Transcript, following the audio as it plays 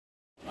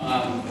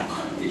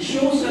It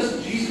shows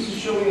us, Jesus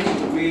is showing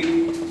us a way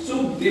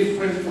so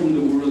different from the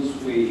world's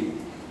way.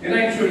 And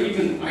I'm sure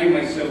even I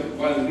myself,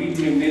 while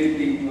reading and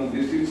meditating on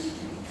this,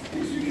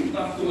 it's really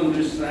tough to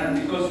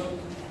understand because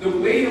the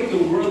way of the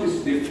world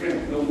is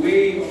different. The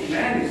way of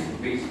man is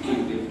basically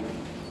different.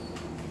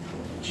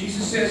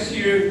 Jesus says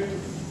here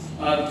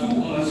to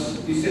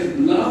us, he said,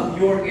 love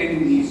your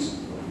enemies,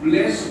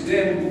 bless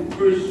them who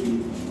curse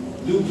you,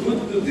 do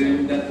good to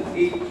them that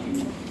hate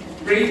you,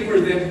 pray for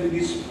them who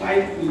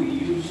despitefully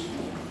use you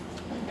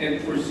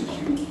and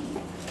persecute.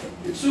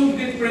 It's so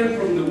different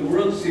from the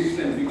world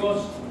system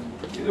because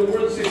in the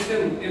world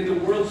system, in the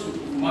world's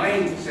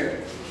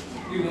mindset,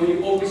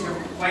 you always have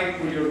to fight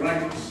for your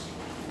rights.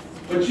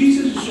 But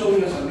Jesus is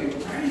showing us a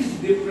very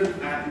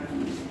different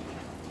attitude.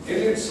 And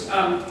it's,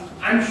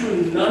 I'm sure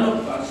none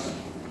of us,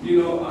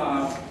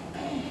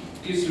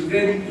 is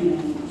ready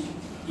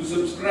to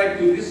subscribe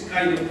to this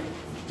kind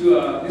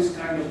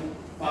of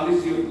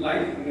policy of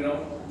life,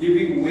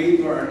 giving way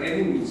to our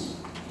enemies.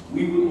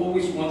 We will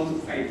always want to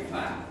fight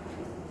back.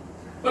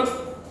 But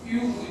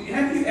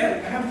have you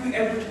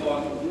ever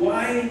thought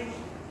why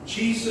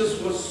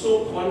Jesus was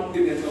so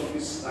confident of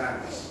his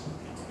stance?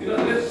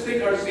 Let's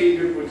take our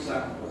Savior for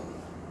example.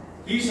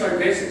 He's our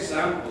best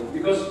example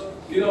because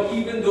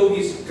even though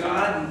he's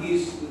God,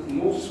 he's the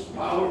most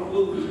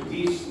powerful,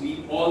 he's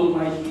the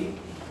Almighty,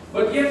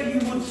 but yet he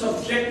would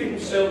subject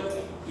himself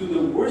to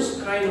the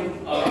worst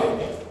kind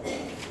of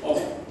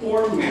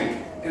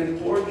torment and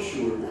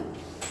torture,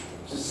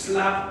 to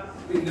slap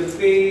in the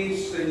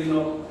face, and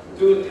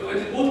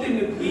and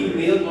ultimately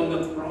nailed on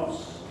the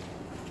cross.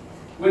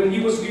 When he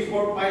was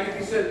before Pilate,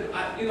 he said,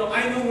 I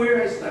know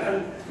where I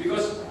stand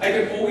because I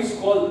can always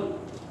call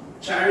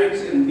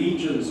chariots and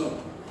legions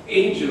of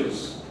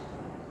angels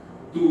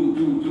to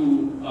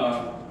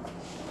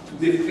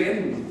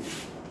defend me.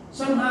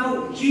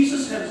 Somehow,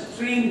 Jesus has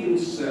trained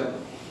himself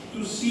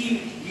to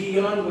see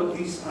beyond what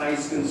these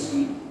eyes can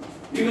see.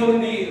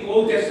 In the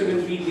Old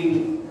Testament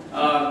reading,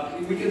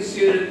 we can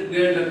see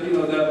there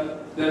that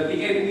that the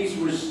enemies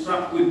were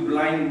struck with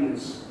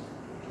blindness.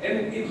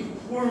 And in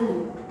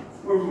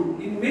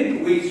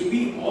many ways,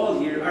 we all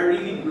here are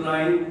really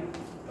blind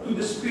to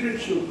the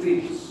spiritual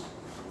things.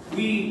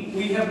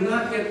 We have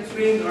not yet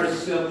trained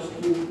ourselves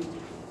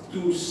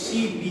to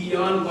see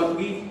beyond what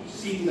we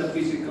see in the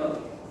physical.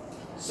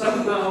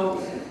 Somehow,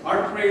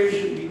 our prayer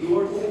should be,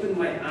 Lord, open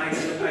my eyes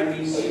that I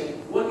may see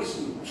what is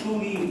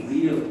truly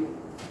real.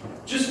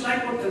 Just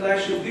like what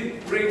Elisha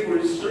did pray for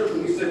his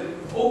servant, he said,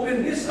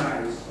 open his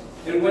eyes.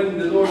 And when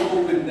the Lord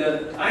opened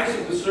the eyes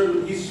of the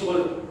servant, he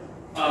saw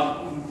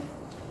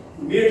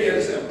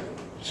myriads of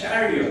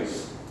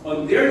chariots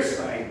on their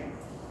side.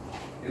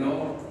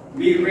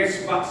 May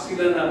rest back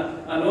sila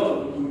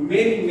na,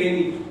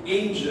 many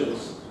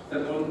angels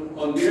that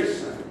on their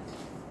side.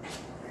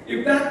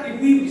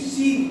 If we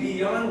see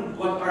beyond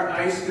what our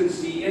eyes can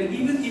see, and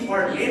even if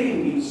our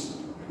enemies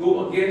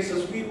go against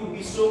us, we will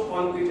be so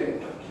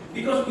confident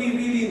because we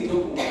really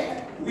know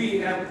we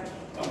have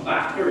a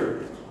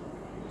backer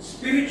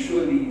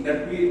spiritually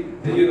that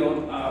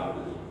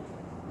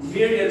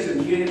myriads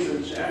and myriads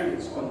of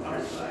chariots on our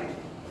side.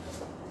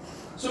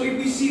 So if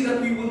we see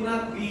that, we will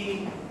not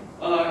be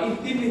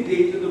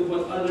intimidated of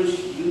what others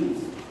do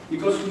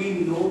because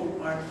we know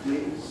our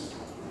place.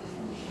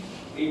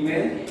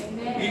 Amen?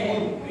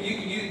 Amen.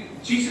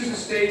 Jesus is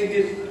saying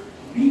this,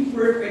 be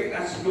perfect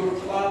as your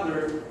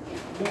Father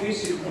who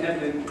is in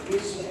heaven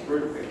is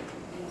perfect.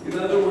 In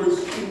other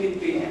words,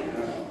 imitate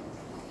God.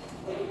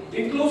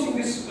 In closing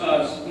this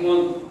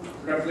small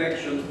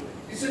reflection,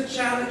 it's a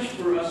challenge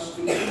for us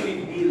to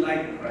really be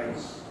like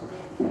Christ.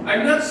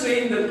 I'm not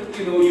saying that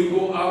you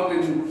go out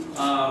and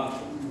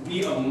have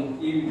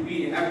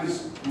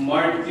this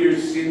martyr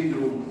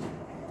syndrome,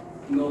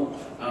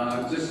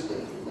 just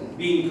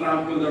being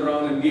trampled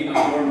around and being a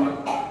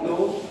doormat.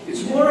 No,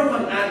 it's more of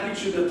an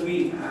attitude that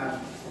we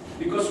have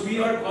because we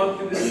are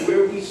confident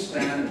where we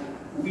stand.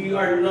 We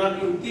are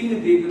not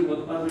intimidated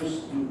what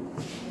others do,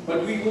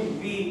 but we will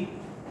be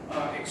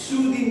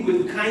exuding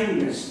with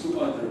kindness to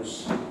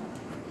others.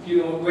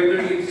 Whether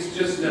it's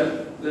just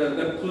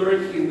the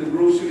clerk in the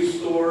grocery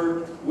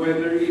store,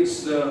 whether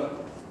it's the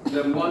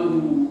one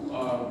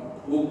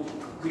who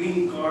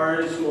clean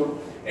cars or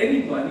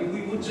anybody,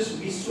 we would just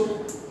be so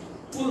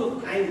full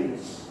of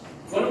kindness.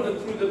 One of the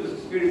fruit of the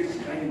Spirit is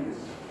kindness.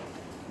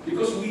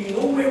 Because we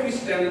know where we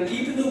stand, and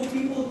even though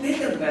people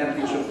take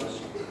advantage of us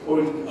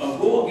or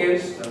go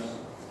against us,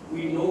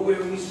 we know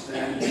where we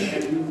stand,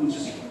 and we will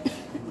just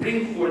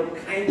bring forth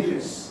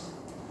kindness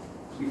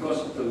because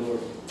of the Lord.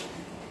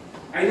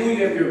 I know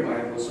you have your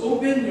Bibles.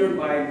 Open your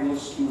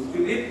Bibles to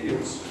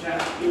Philippians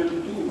chapter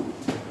 2.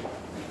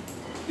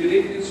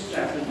 Philippians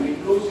chapter 2. In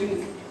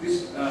closing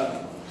this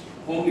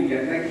homily,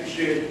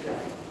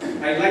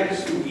 I'd like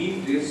us to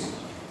read this.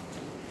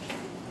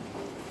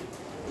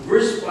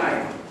 Verse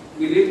 5.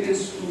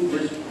 Philippians 2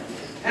 verse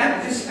 5.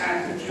 Have this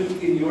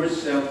attitude in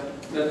yourself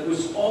that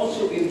was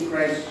also in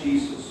Christ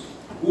Jesus,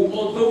 who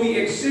although he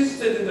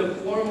existed in the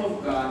form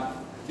of God,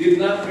 did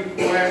not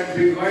regard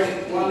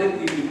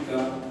equality with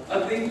God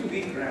a thing to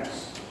be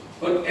grasped,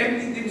 but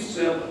emptied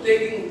himself,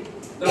 taking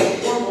the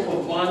form of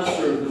a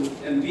bondservant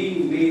and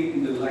being made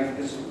in the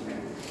likeness of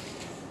man.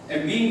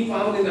 And being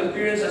found in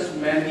appearance as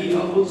man, he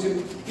humbles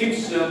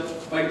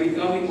himself by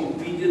becoming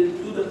obedient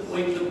to the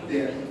point of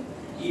death,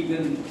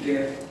 even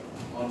death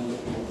on the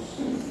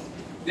cross.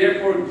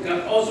 Therefore,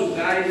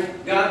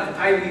 God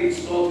highly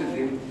exalted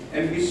him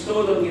and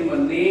bestowed on him a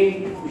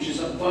name which is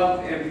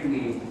above every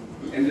name.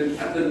 And that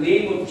at the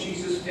name of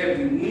Jesus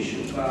every knee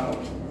should bow,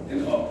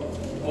 and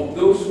of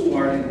those who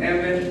are in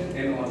heaven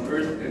and on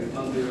earth and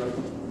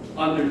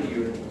under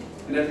the earth.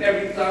 And that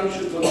every tongue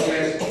should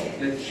confess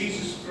that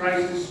Jesus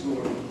Christ is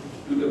Lord,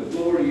 to the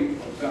glory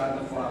of God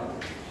the Father.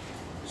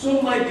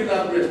 So, my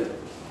beloved,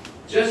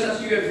 just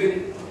as you have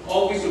been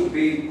always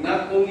obeyed,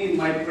 not only in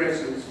my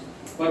presence,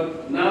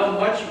 but now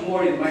much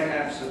more in my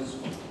absence,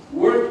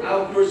 work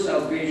out your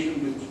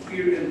salvation with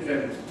fear and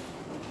trembling.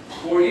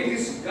 For it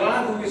is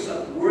God who is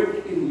at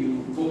work in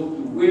you, both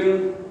to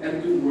will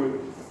and to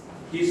work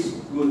His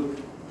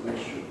good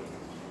pleasure.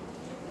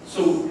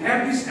 So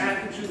have this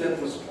attitude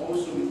that was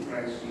also in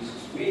Christ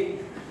Jesus.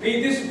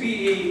 May this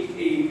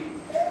be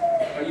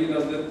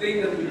the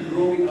thing that will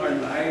grow in our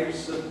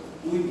lives, that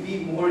we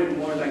be more and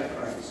more like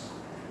Christ,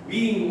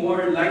 being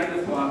more like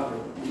the Father,